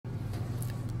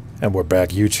And we're back,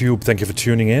 YouTube. Thank you for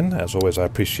tuning in. As always, I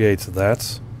appreciate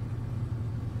that.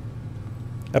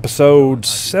 Episode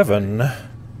 7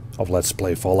 of Let's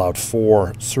Play Fallout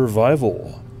 4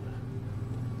 Survival.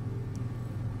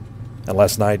 And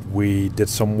last night we did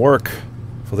some work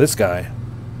for this guy,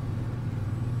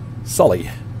 Sully.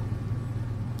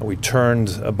 And we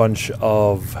turned a bunch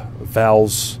of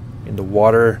valves in the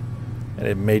water, and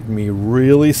it made me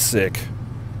really sick.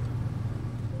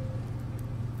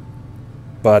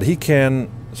 But he can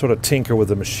sort of tinker with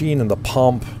the machine and the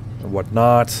pump and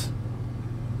whatnot.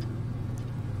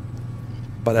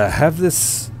 But I have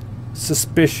this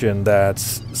suspicion that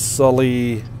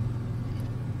Sully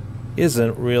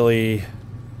isn't really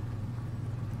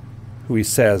who he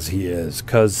says he is,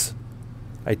 because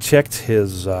I checked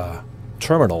his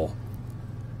terminal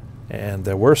and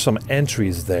there were some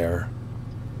entries there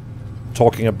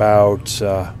talking about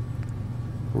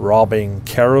robbing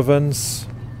caravans,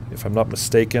 if I'm not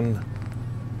mistaken.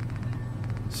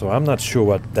 So I'm not sure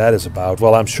what that is about.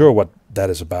 Well, I'm sure what that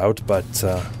is about, but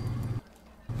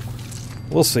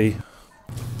we'll see.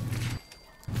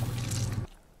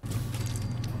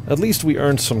 At least we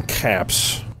earned some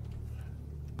caps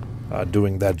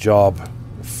doing that job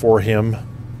for him.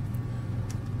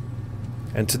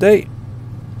 And today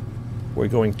we're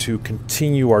going to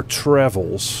continue our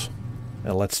travels,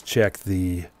 and let's check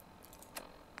the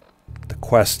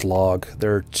quest log.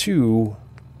 There are two.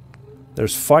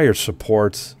 There's fire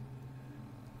support.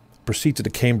 Proceed to the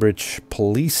Cambridge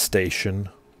police station,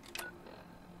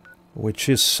 which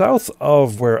is south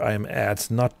of where I'm at,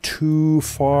 not too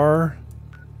far.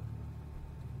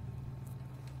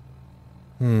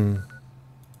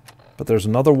 But there's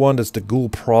another one that's the ghoul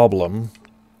problem.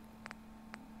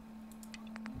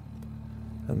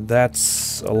 And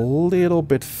that's a little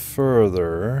bit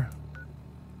further.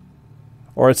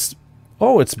 Or it's...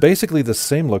 oh, it's basically the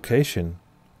same location.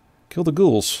 Kill the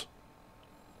ghouls.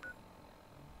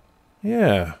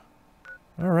 Yeah.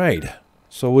 Alright.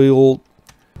 So we'll...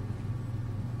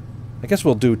 I guess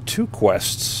we'll do two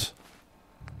quests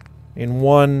in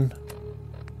one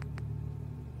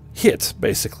hit,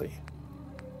 basically.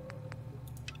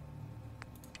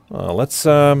 Let's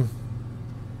head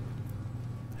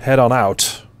on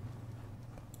out.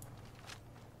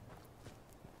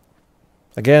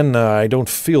 Again, I don't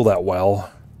feel that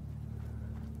well,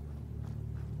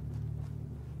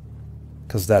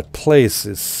 because that place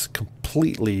is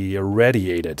completely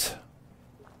irradiated.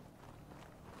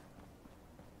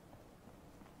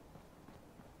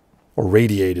 Or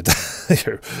radiated.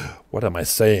 What am I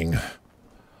saying?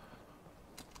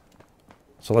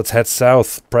 So let's head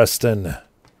south, Preston.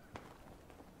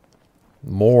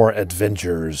 More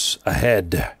adventures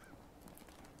ahead.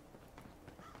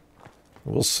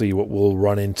 We'll see what we'll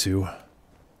run into.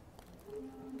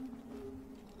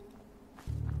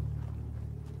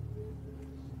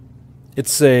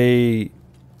 It's I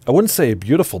wouldn't say a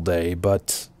beautiful day,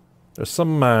 but there's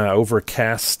some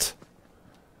overcast.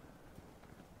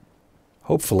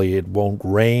 Hopefully it won't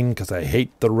rain, because I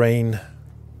hate the rain.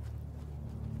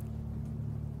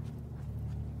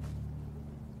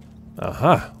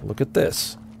 Aha, look at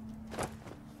this.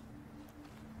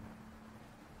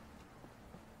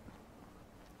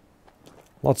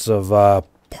 Lots of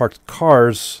parked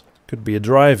cars. Could be a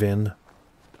drive-in.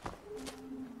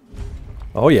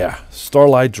 Oh yeah,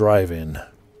 Starlight Drive-In.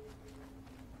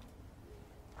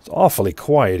 It's awfully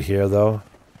quiet here, though.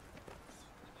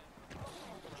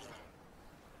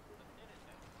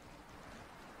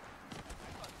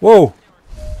 Whoa!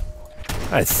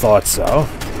 I thought so.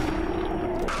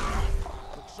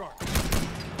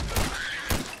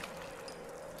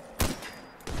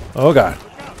 Oh god.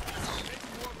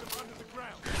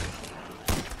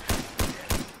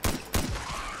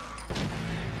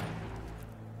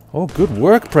 Oh, good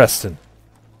work, Preston.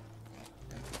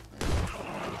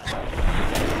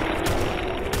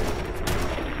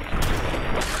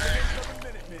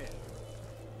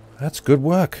 That's good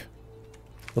work.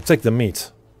 We'll take the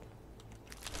meat.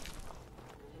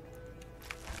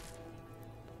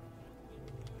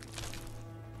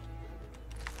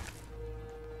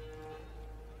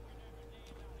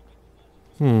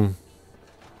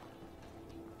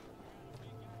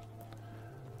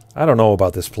 I don't know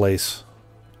about this place.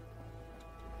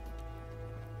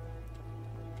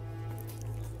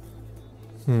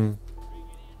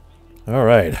 All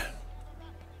right.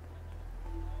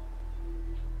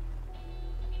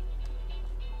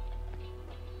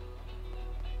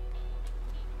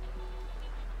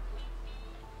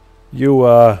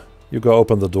 You go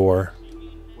open the door.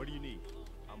 What do you need?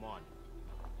 I'm on.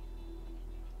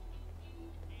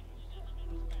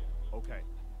 Okay.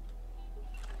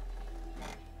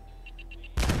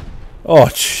 Oh,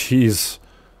 jeez.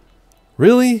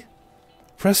 Really?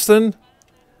 Preston?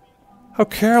 How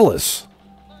careless.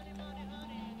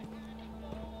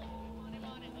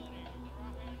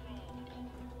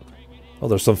 Oh,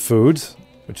 there's some food,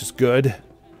 which is good.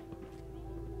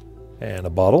 And a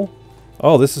bottle.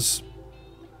 Oh, this is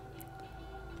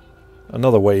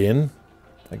another way in,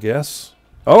 I guess.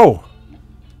 Oh!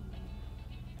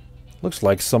 Looks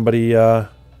like somebody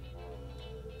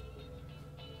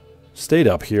stayed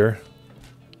up here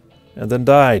and then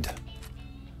died.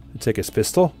 You take his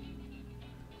pistol.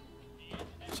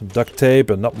 Some duct tape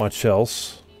and not much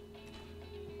else.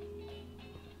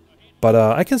 But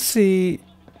I can see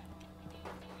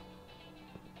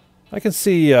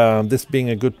this being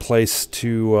a good place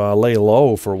to lay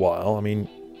low for a while. I mean,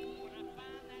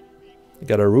 you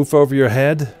got a roof over your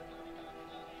head.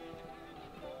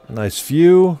 A nice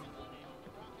view.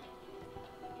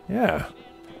 Yeah.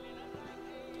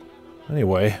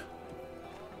 Anyway.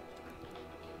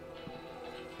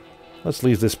 Let's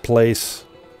leave this place.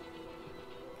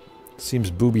 Seems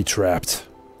booby-trapped.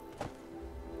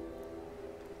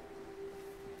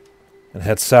 And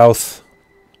head south.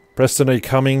 Preston, are you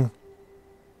coming?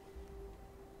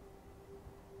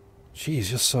 Jeez,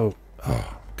 just so...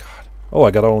 Oh, God. Oh,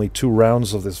 I got only 2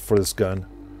 rounds of this for this gun.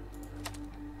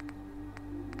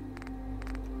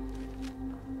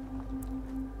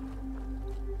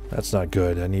 That's not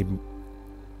good. I need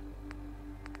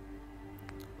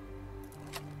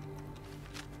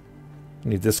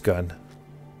this gun.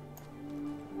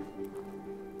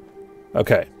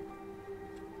 Okay.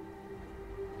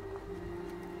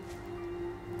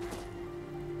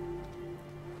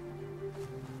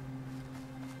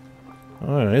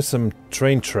 Alright, there's some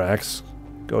train tracks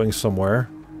going somewhere.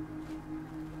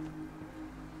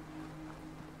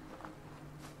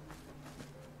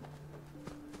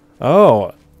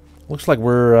 Oh, looks like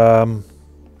we're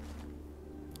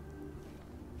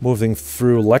moving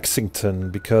through Lexington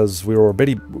because we've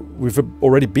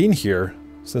already been here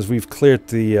since we've cleared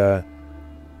the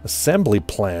assembly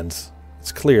plant.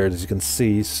 It's cleared, as you can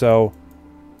see, so...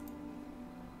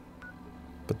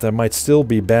 But there might still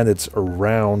be bandits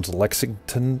around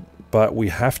Lexington, but we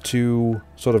have to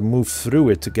sort of move through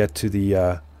it to get to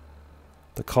the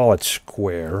college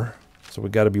square. So we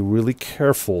got to be really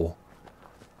careful.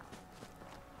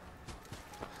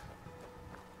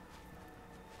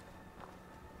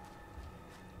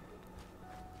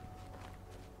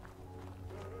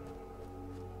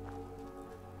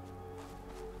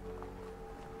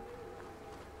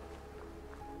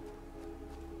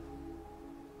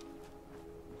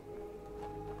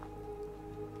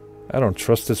 I don't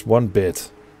trust this one bit.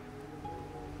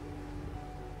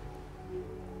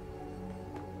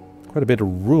 Quite a bit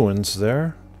of ruins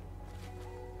there.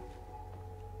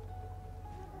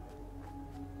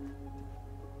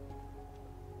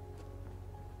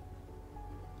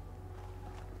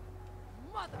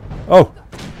 Oh!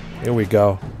 Here we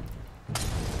go.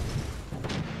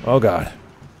 Oh God.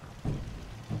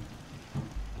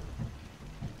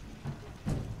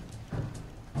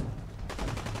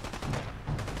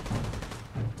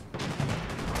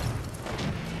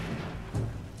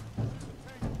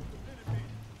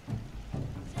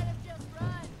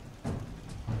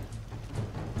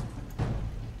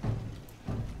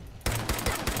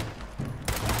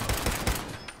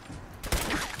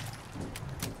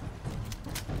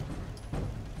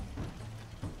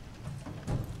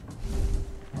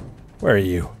 Where are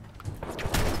you?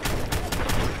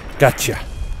 Gotcha.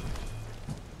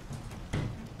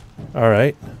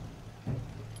 Alright.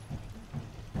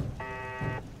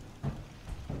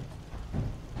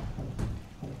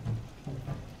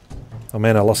 Oh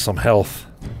man, I lost some health.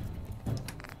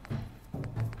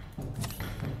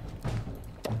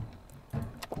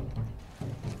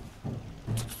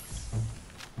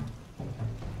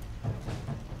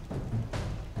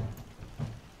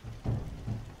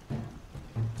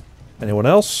 Anyone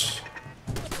else?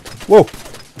 Whoa!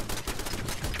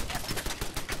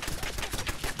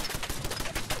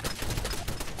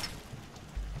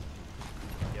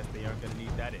 Guess they aren't gonna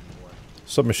need that anymore.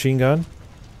 Submachine gun.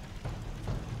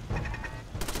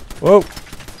 Whoa!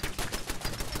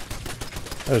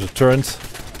 There's a turret.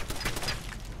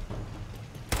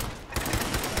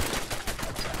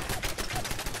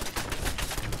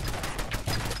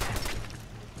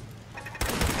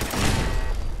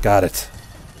 Got it.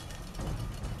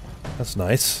 That's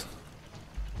nice.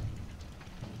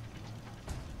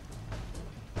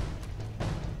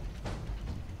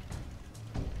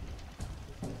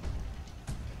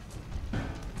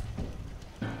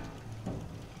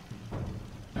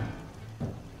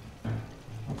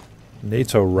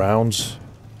 NATO rounds.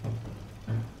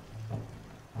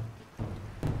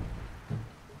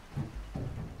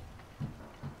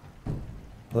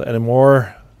 Any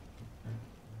more?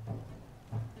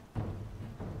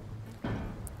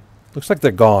 Looks like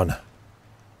they're gone.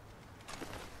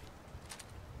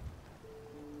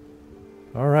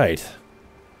 All right.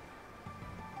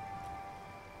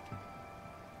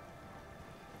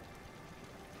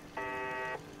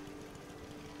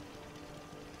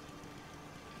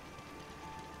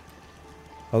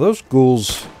 Are those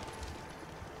ghouls?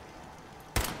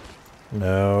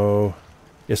 No.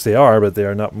 Yes, they are, but they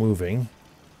are not moving.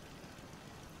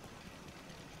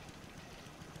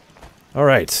 All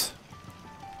right.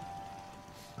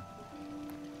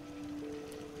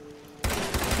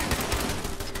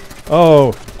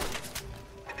 Oh.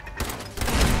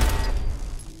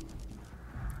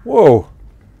 Whoa.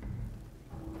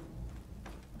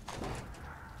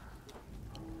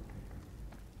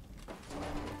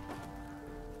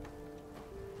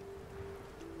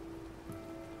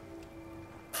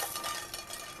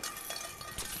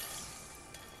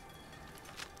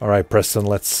 All right, Preston,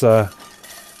 let's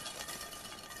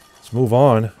move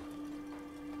on.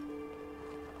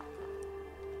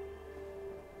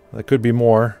 There could be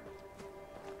more.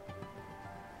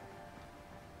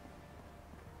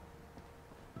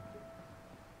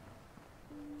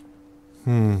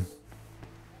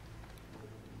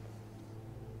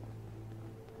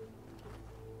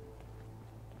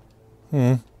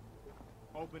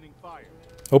 Opening fire.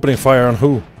 Opening fire on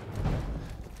who?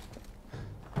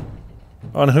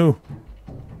 On who?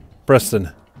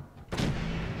 Preston.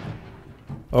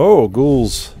 Oh,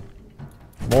 ghouls.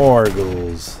 More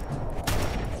ghouls.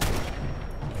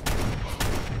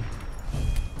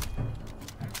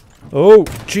 Oh,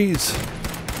 jeez.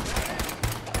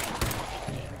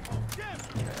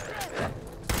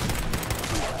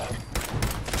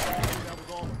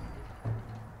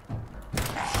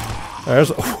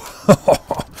 There's...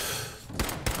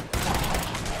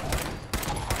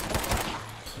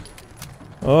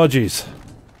 Oh, jeez.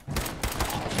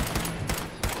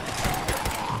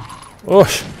 Oh.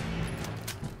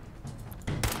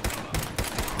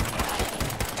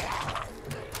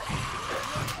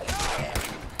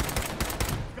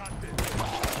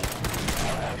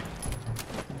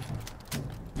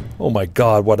 Oh my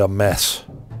God, what a mess.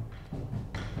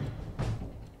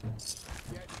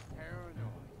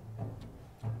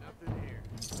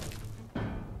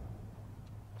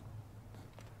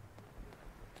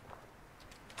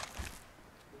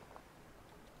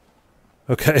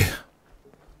 Okay.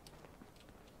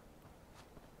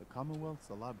 The Commonwealth's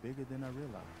a lot bigger than I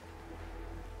realized.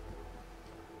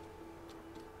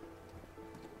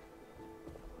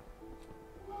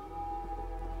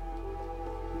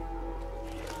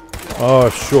 Oh,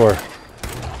 sure.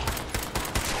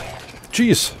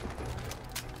 Jeez.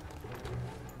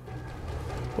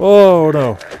 Oh,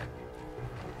 no.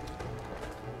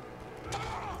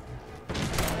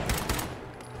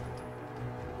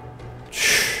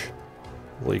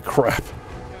 Holy crap.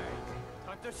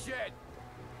 Cut the shit.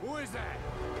 Who is that?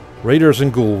 Raiders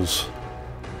and ghouls.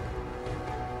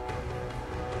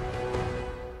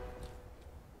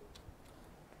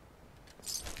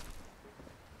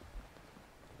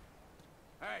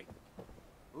 Hey,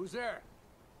 who's there?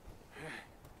 Get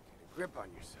a grip on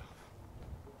yourself.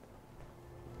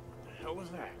 What the hell was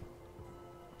that?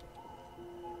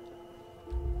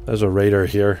 There's a raider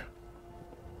here.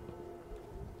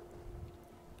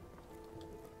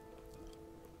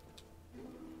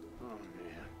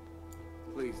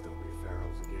 Please don't be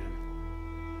pharaohs again.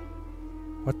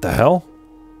 What the hell?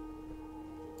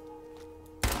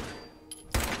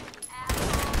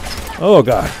 Oh,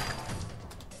 God.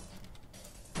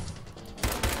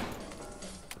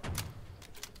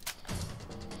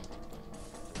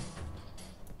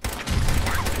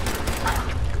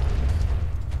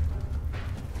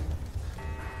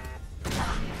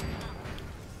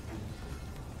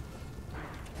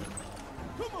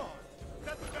 Come on!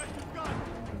 That's the best you've got!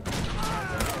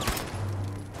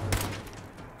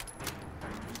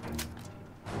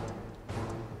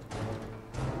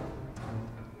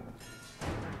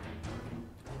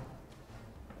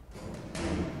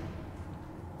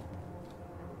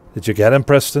 Did you get him,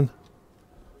 Preston?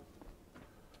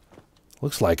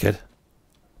 Looks like it.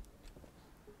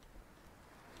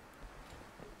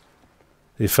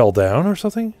 He fell down or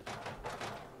something?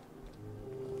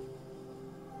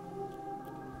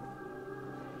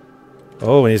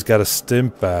 Oh, and he's got a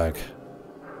stimp bag.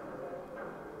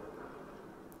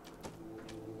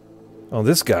 Oh,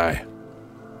 this guy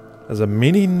has a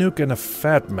mini nuke and a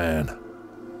fat man.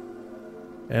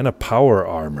 And a power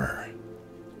armor.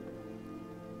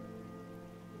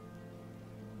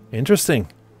 Interesting.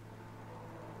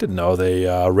 Didn't know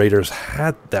the Raiders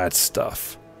had that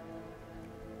stuff.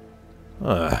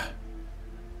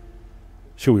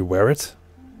 Should we wear it?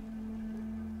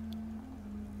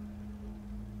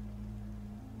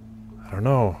 I don't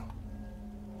know.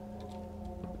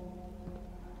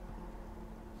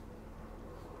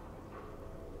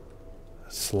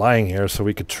 It's lying here, so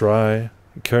we could try.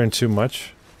 Carrying too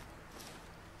much.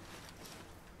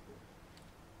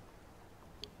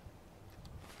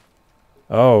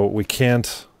 Oh, we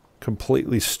can't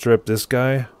completely strip this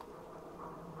guy.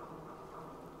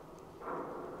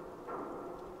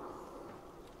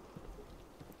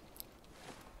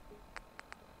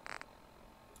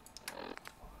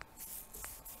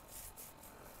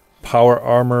 Power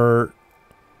armor.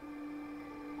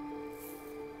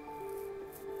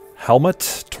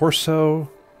 Helmet, torso.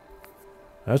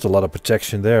 There's a lot of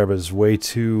protection there, but it's way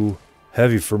too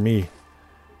heavy for me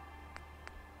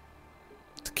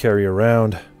to carry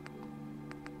around.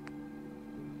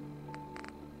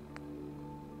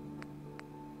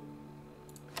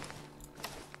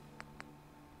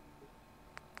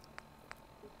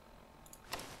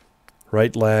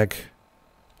 Right leg.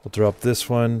 We'll drop this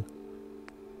one.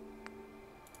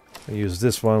 I'll use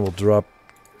this one. We'll drop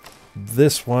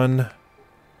this one.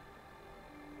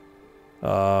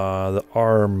 The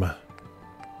arm.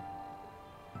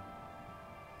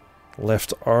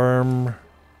 Left arm.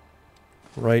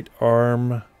 Right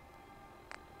arm.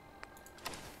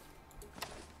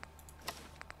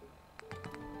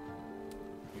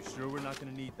 You sure we're not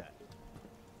gonna need that?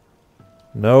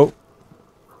 Nope.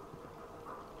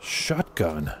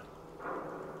 Shotgun.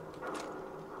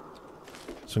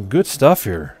 Some good stuff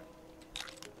here.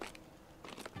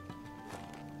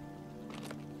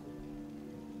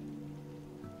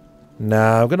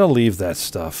 Nah, I'm gonna leave that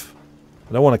stuff.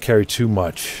 I don't want to carry too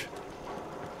much.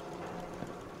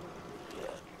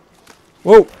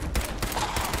 Whoa!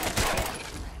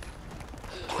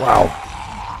 Wow.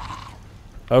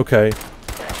 Okay.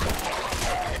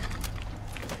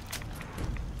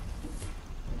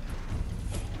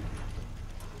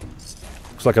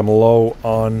 Looks like I'm low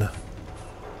on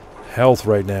health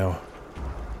right now.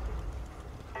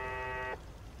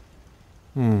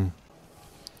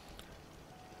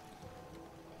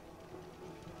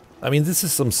 I mean, this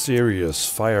is some serious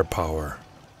firepower.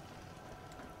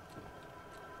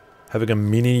 Having a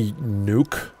mini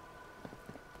nuke?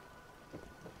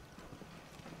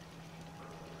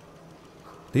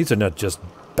 These are not just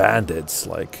bandits,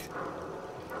 like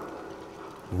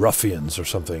ruffians or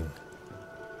something.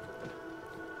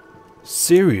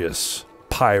 Serious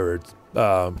pirates.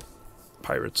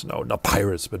 Pirates, no, not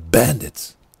pirates, but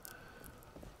bandits.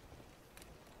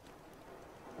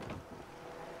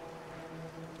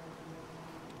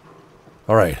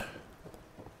 Alright.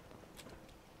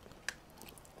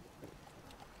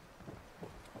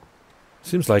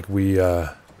 Seems like we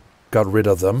got rid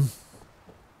of them.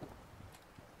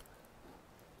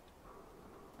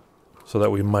 So that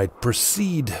we might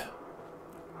proceed.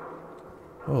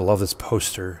 Oh, I love this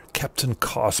poster. Captain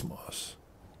Cosmos.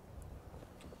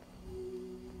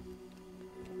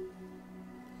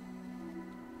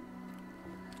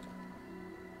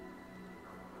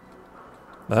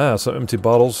 Ah, some empty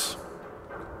bottles.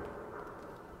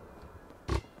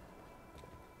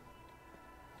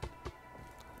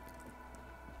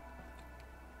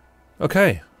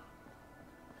 Okay.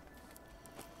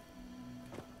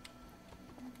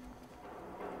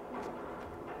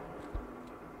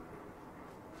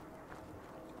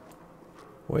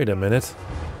 Wait a minute.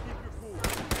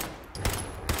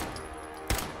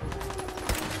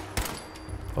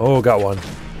 Oh, got one.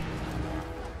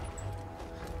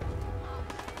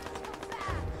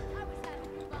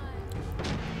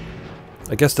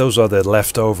 I guess those are the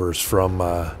leftovers from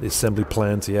the assembly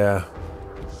plant, yeah.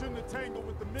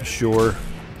 Sure.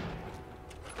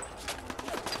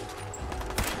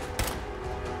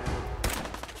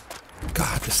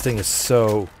 God, this thing is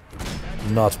so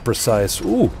not precise.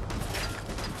 Ooh.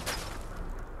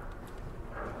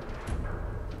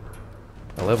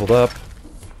 I leveled up.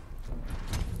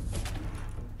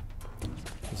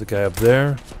 There's a guy up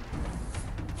there.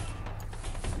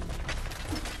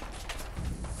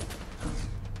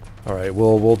 Alright,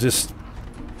 we'll just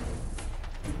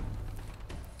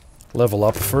level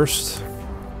up first.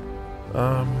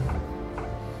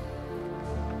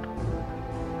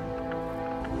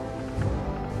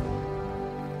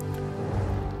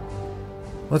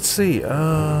 Let's see,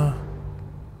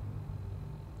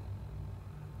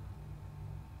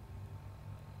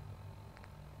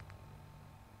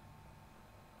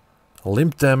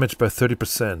 limp damage by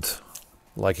 30%.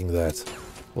 Liking that.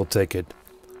 We'll take it.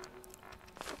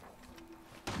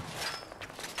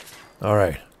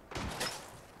 Alright.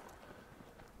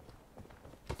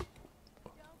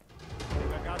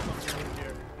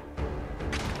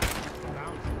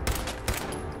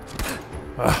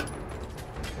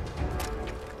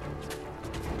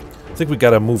 think we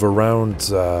gotta move around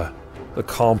the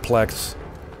complex.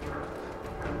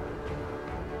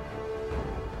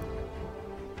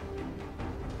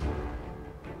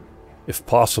 If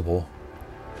possible.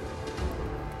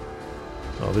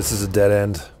 Oh, this is a dead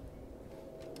end.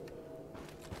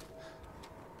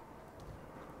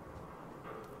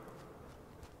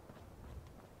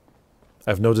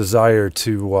 I have no desire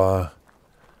to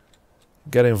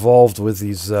get involved with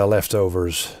these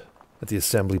leftovers at the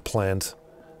assembly plant.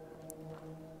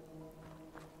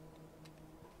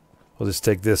 We'll just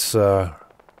take this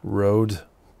road.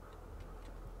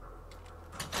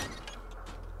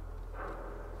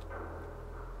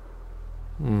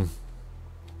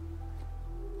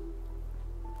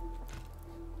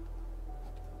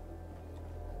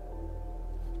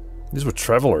 These were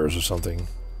travelers or something.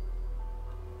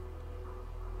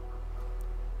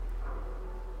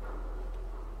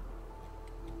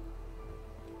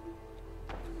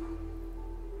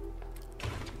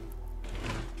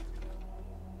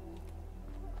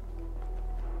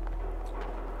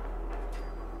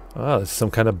 Ah, it's some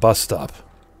kind of bus stop.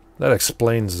 That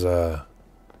explains a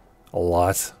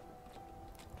lot.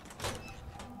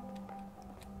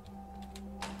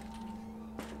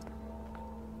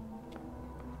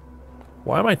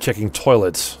 Why am I checking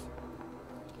toilets?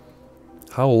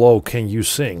 How low can you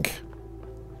sink?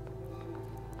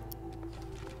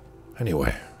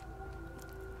 Anyway.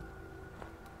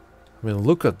 I mean,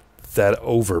 look at that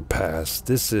overpass.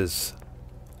 This is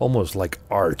almost like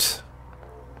art.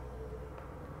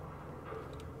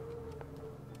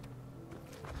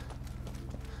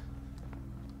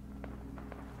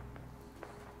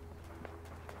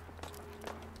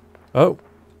 Oh.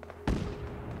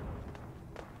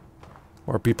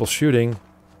 More people shooting.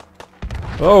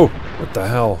 Oh! What the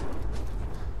hell?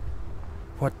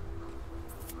 What?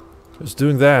 Who's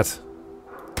doing that?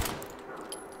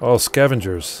 Oh,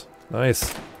 scavengers.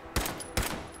 Nice.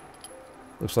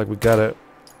 Looks like we gotta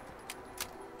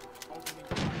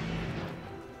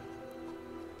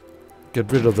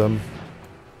get rid of them.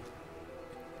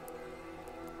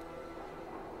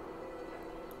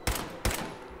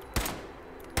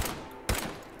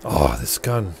 Oh, this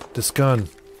gun. This gun.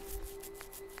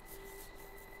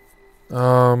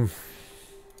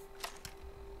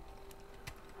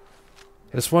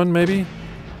 This one, maybe?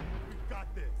 We've got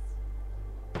this.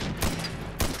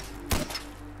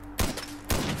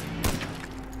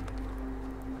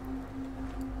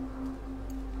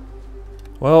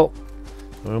 Well,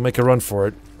 we'll make a run for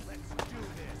it. Let's do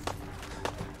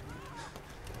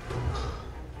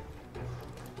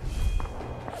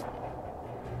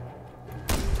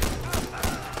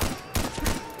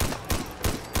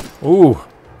this. Ooh.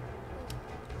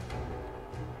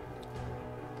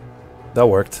 That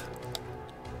worked.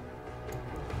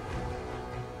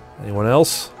 Anyone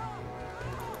else?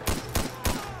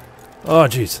 Oh,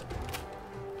 jeez.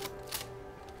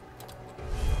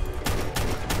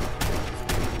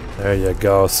 There you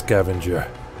go, scavenger.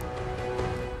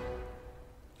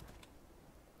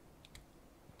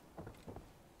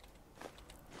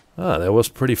 Ah, that was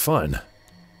pretty fun.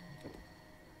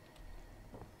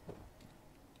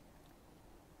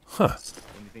 Huh.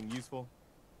 Anything useful?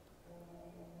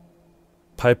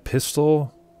 Pipe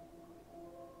pistol?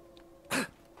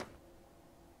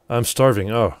 I'm starving.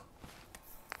 Oh.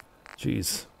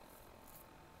 Jeez.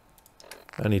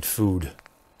 I need food.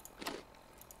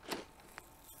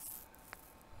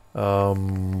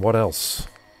 What else?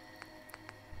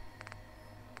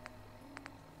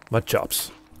 Mud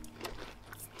chops.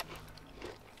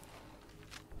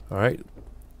 Alright.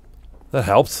 That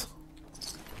helped.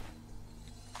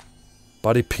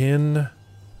 Body pin.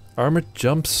 Armored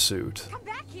jumpsuit. Come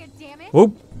back here, damn it!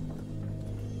 Whoop!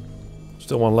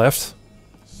 Still one left.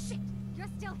 Shit, you're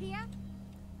still here?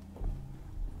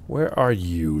 Where are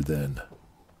you then?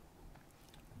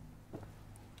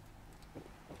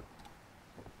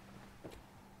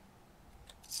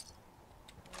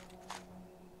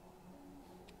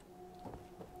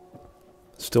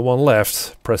 Still one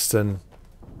left, Preston.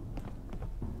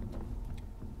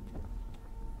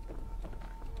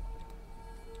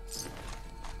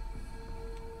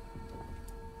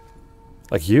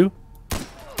 Like you?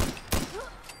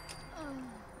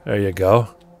 There you go.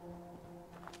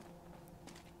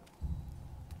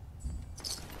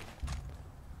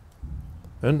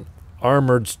 An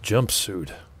armored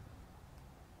jumpsuit.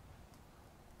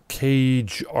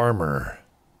 Cage armor.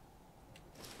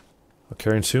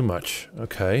 Carrying too much.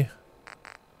 Okay.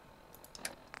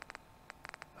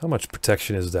 How much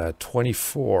protection is that?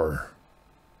 24.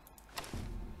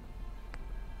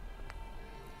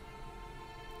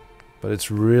 But it's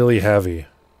really heavy.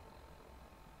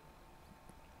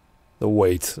 the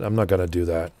weight. I'm not gonna do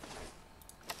that.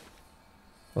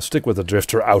 I'll stick with the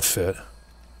drifter outfit.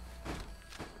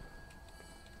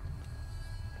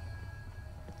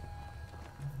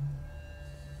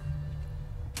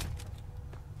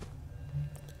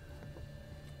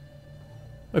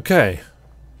 Okay.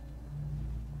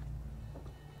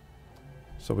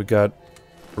 So we got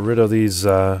rid of these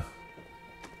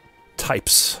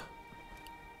types.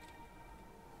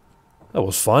 That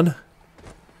was fun.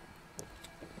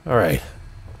 Alright.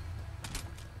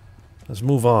 Let's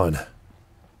move on.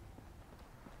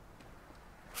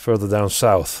 Further down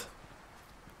south.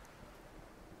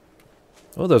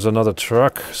 Oh, there's another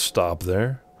truck stop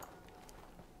there.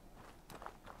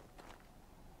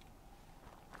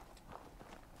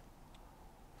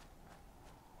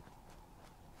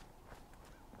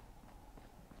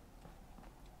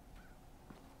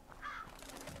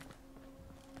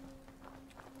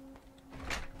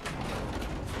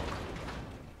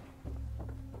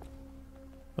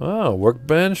 Oh,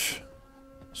 workbench,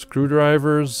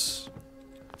 screwdrivers,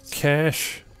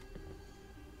 cash,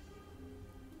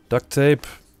 duct tape,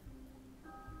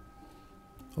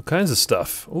 all kinds of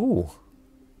stuff. Ooh,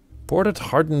 ported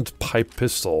hardened pipe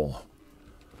pistol.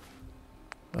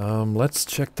 Let's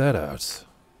check that out.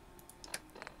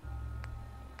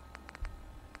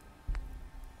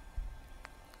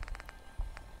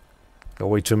 Got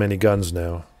way too many guns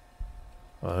now.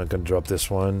 I'm gonna drop this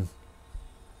one.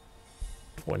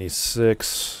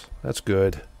 26, that's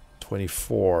good.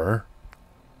 24.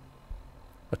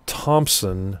 A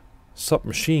Thompson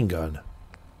submachine gun.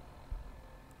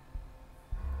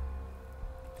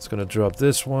 It's gonna drop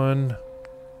this one.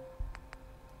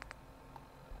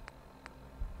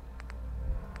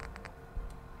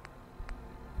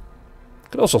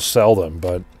 Could also sell them,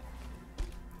 but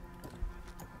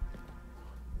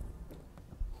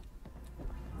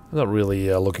I'm not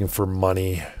really looking for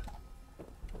money.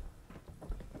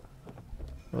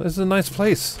 Well, this is a nice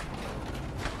place.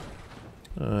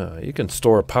 You can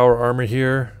store power armor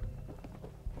here.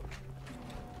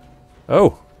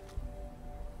 Oh!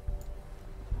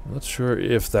 I'm not sure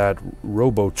if that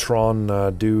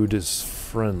Robotron dude is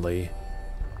friendly.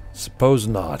 Suppose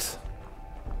not.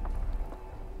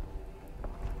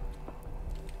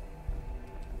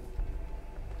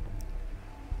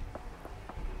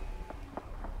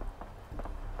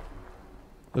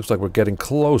 Looks like we're getting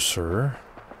closer.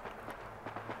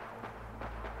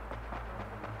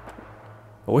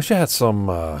 I wish I had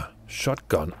some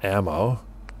shotgun ammo.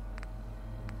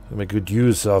 I make good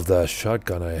use of the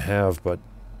shotgun I have, but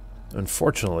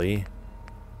unfortunately,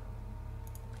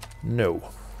 no.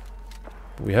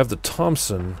 We have the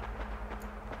Thompson.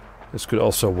 This could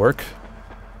also work.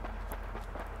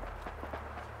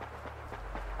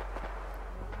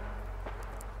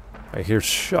 I hear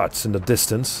shots in the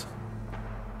distance.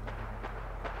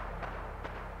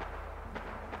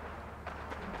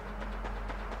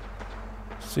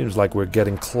 Seems like we're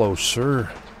getting closer.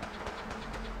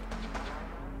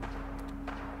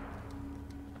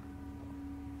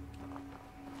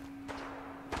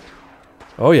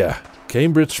 Oh yeah,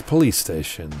 Cambridge Police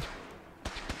Station.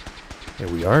 Here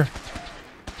we are.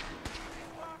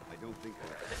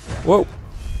 Whoa!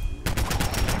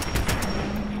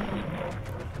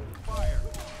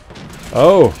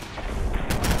 Oh!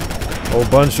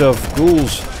 Whole bunch of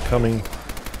ghouls coming.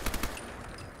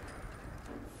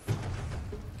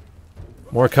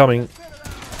 More coming.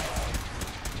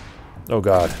 Oh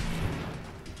god.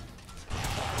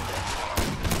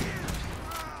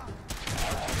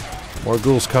 More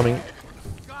ghouls coming.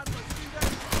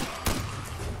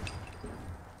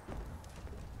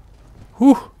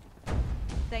 Whew.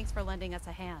 Thanks for lending us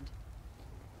a hand.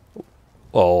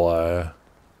 Well,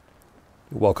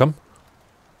 welcome.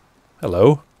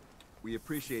 Hello. We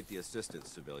appreciate the assistance,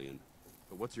 civilian.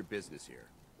 But what's your business here?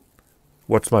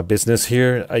 What's my business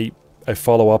here? I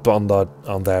follow up on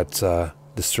that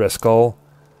distress call.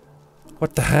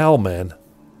 What the hell, man?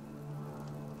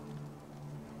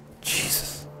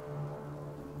 Jesus.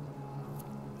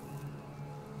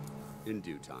 In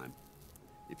due time.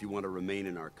 If you want to remain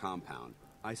in our compound,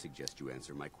 I suggest you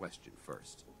answer my question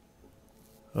first.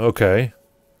 Okay.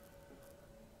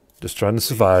 Just trying to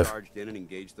survive. Charged in and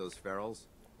engaged those ferals?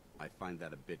 I find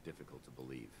that a bit difficult to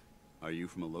believe. Are you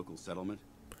from a local settlement?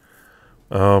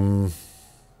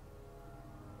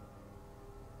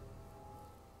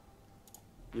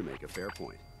 You make a fair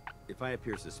point. If I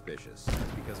appear suspicious,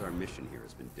 it's because our mission here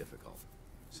has been difficult.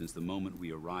 Since the moment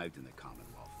we arrived in the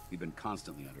Commonwealth, we've been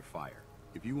constantly under fire.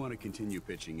 If you want to continue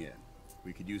pitching in,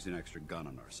 we could use an extra gun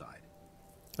on our side.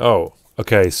 Oh,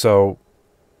 okay, so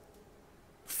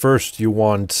first you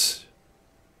want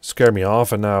scare me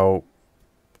off, and now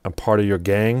I'm part of your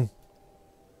gang.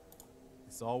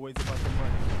 It's always about the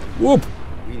money. Whoop!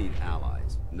 We need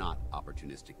allies, not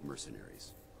opportunistic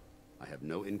mercenaries. I have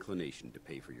no inclination to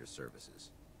pay for your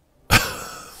services.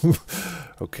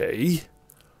 Okay.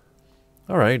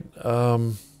 Alright,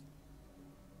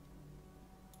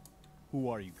 Who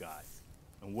are you guys?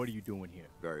 And what are you doing here?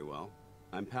 Very well.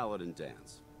 I'm Paladin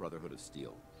Dance, Brotherhood of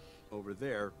Steel. Over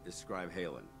there is Scribe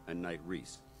Halen and Knight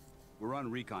Reese. We're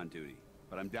on recon duty,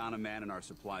 but I'm down a man and our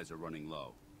supplies are running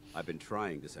low. I've been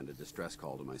trying to send a distress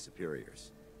call to my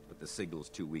superiors, but the signal's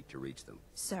too weak to reach them.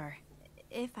 Sir,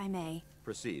 if I may,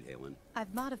 Proceed, Halen.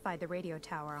 I've modified the radio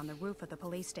tower on the roof of the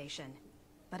police station,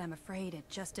 but I'm afraid it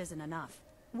just isn't enough.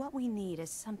 What we need is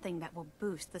something that will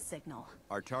boost the signal.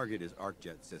 Our target is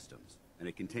ArcJet Systems, and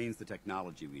it contains the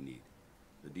technology we need,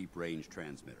 the deep-range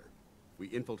transmitter. We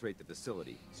infiltrate the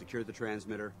facility, secure the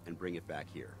transmitter, and bring it back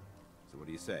here. So what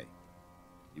do you say?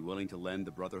 You willing to lend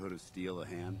the Brotherhood of Steel a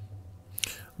hand?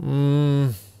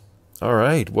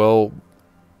 alright, well...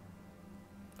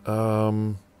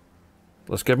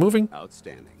 let's get moving,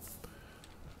 Outstanding.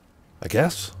 I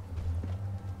guess.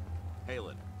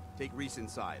 Halen, take Reese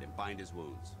inside and bind his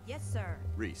wounds. Yes, sir.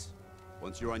 Reese,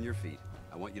 once you're on your feet,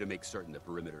 I want you to make certain the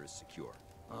perimeter is secure.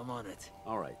 I'm on it.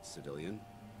 All right, civilian.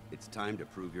 It's time to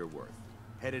prove your worth.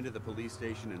 Head into the police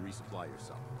station and resupply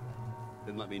yourself.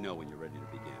 Then let me know when you're ready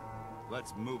to begin.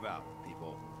 Let's move out,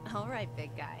 people. All right,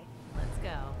 big guy. Let's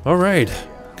go. Alright,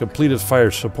 completed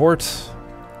fire support.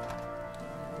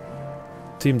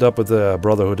 Teamed up with the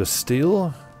Brotherhood of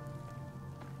Steel.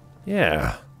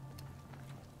 Yeah.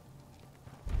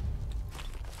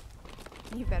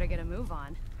 You better get a move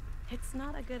on. It's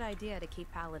not a good idea to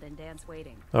keep Paladin Dance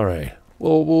waiting. Alright,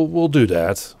 we'll do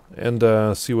that.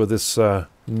 And see where this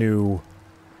new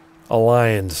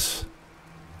alliance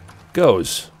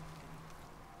goes.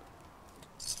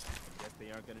 Guess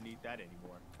they aren't gonna need that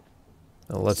anymore.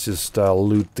 Now let's just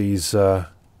loot these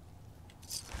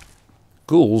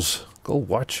ghouls. Gold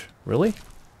watch? Really?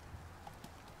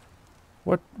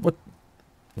 What?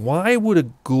 Why would a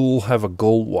ghoul have a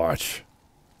gold watch?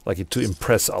 Like to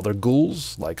impress other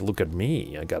ghouls? Like, look at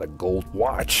me, I got a gold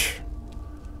watch.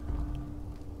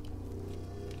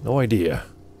 No idea.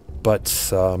 But,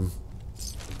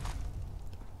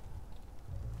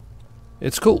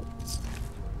 it's cool.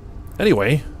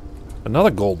 Anyway, another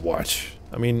gold watch.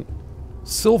 I mean,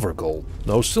 silver gold.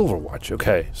 No silver watch.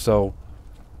 Okay, so...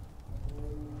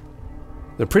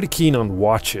 they're pretty keen on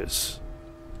watches.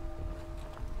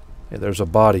 And there's a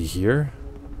body here.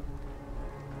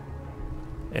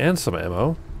 And some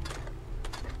ammo.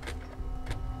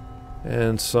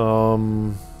 And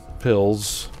some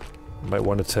pills. Might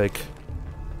want to take.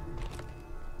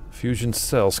 Fusion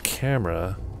cells,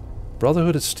 camera.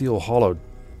 Brotherhood of Steel hollow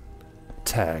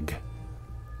tag.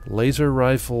 Laser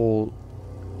rifle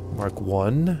Mark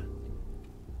 1.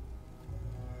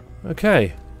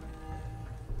 Okay.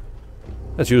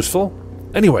 That's useful.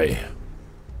 Anyway.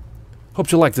 Hope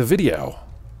you liked the video.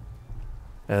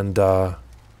 And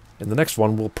in the next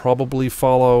one, we'll probably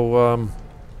follow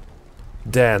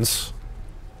Dance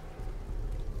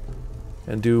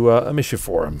and do a mission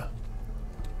for him.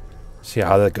 See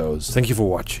how that goes. Thank you for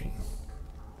watching.